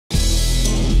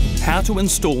How to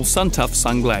install Suntuf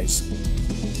SunGlaze.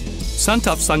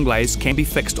 Suntuf SunGlaze can be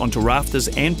fixed onto rafters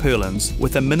and purlins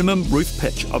with a minimum roof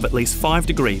pitch of at least 5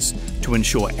 degrees to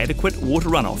ensure adequate water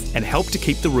runoff and help to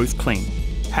keep the roof clean.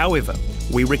 However,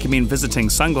 we recommend visiting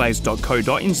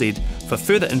sunglaze.co.nz for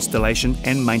further installation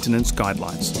and maintenance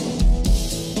guidelines.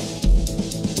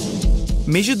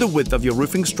 Measure the width of your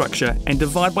roofing structure and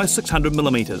divide by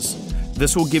 600mm.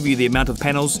 This will give you the amount of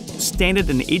panels, standard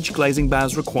and edge glazing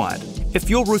bars required. If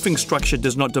your roofing structure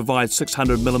does not divide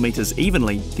 600mm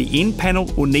evenly, the end panel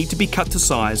will need to be cut to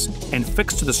size and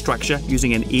fixed to the structure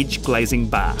using an edge glazing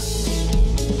bar.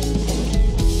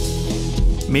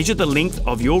 Measure the length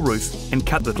of your roof and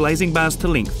cut the glazing bars to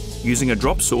length using a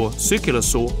drop saw, circular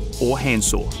saw or hand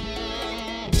saw.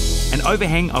 An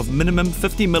overhang of minimum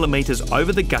 50mm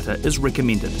over the gutter is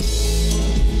recommended.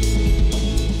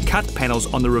 Cut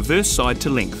panels on the reverse side to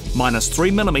length, minus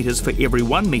 3mm for every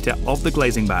 1 metre of the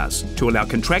glazing bars, to allow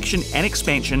contraction and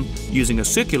expansion using a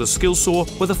circular skill saw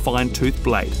with a fine-tooth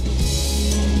blade.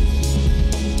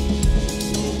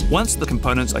 Once the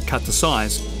components are cut to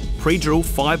size, pre-drill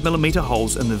 5mm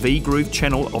holes in the V-groove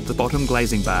channel of the bottom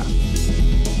glazing bar.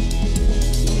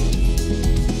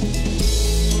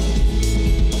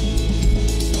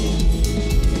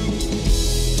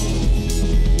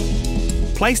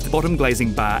 Place the bottom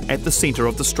glazing bar at the centre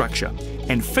of the structure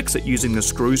and fix it using the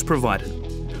screws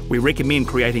provided. We recommend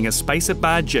creating a spacer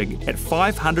bar jig at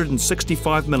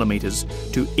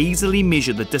 565mm to easily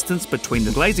measure the distance between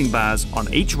the glazing bars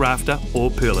on each rafter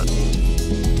or purlin.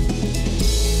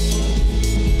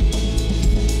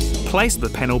 Place the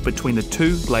panel between the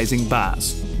two glazing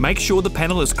bars. Make sure the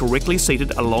panel is correctly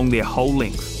seated along their whole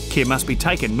length. Care must be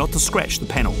taken not to scratch the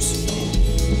panels.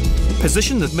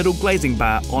 Position the middle glazing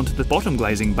bar onto the bottom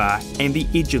glazing bar and the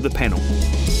edge of the panel.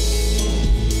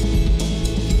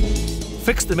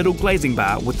 Fix the middle glazing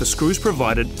bar with the screws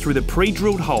provided through the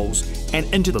pre-drilled holes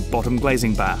and into the bottom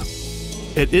glazing bar.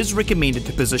 It is recommended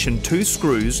to position 2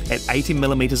 screws at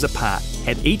 80mm apart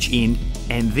at each end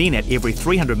and then at every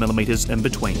 300mm in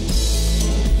between.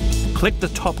 Click the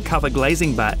top cover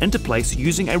glazing bar into place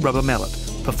using a rubber mallet,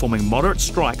 performing moderate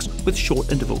strikes with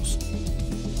short intervals.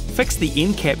 Fix the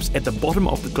end caps at the bottom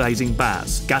of the glazing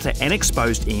bars, gutter and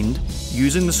exposed end,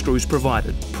 using the screws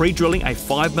provided. Pre-drilling a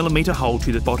 5mm hole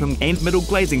to the bottom and middle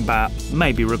glazing bar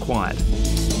may be required.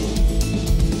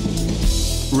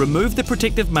 Remove the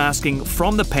protective masking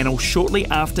from the panel shortly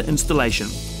after installation.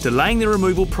 Delaying the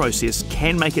removal process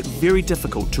can make it very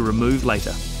difficult to remove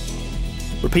later.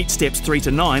 Repeat steps 3 to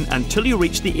 9 until you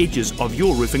reach the edges of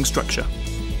your roofing structure.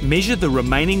 Measure the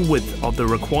remaining width of the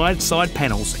required side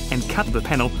panels and cut the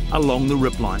panel along the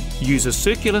rip line. Use a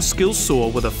circular skill saw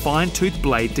with a fine-tooth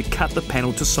blade to cut the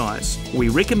panel to size. We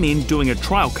recommend doing a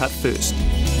trial cut first.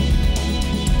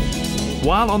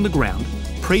 While on the ground,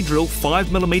 pre-drill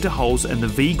 5mm holes in the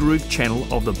V-groove channel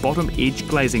of the bottom edge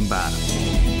glazing bar.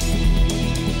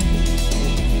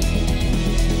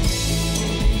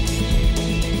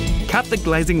 Cut the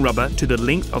glazing rubber to the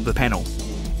length of the panel,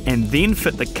 and then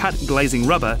fit the cut glazing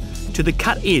rubber to the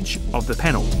cut edge of the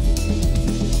panel.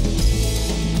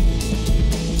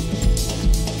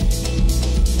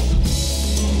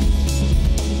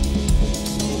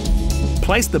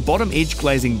 Place the bottom edge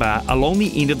glazing bar along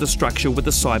the end of the structure with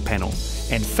the side panel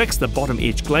and fix the bottom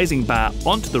edge glazing bar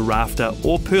onto the rafter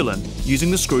or purlin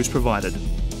using the screws provided.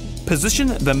 Position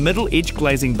the middle edge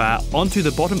glazing bar onto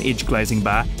the bottom edge glazing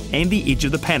bar and the edge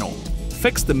of the panel.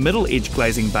 Fix the middle edge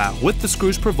glazing bar with the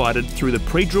screws provided through the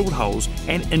pre-drilled holes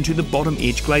and into the bottom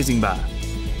edge glazing bar.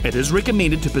 It is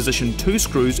recommended to position 2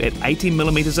 screws at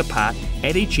 80mm apart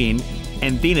at each end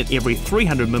and then at every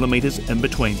 300mm in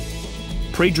between.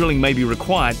 Pre-drilling may be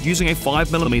required using a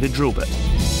 5mm drill bit.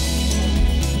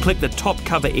 Click the top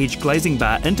cover edge glazing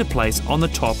bar into place on the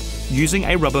top using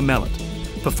a rubber mallet,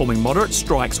 performing moderate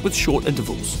strikes with short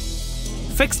intervals.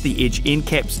 Fix the edge end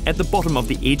caps at the bottom of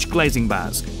the edge glazing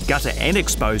bars, gutter and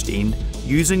exposed end,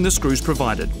 using the screws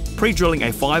provided. Pre-drilling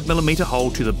a 5mm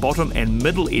hole to the bottom and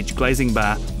middle edge glazing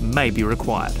bar may be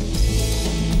required.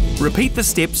 Repeat the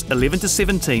steps 11 to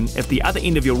 17 if the other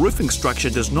end of your roofing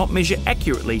structure does not measure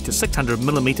accurately to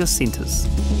 600mm centres.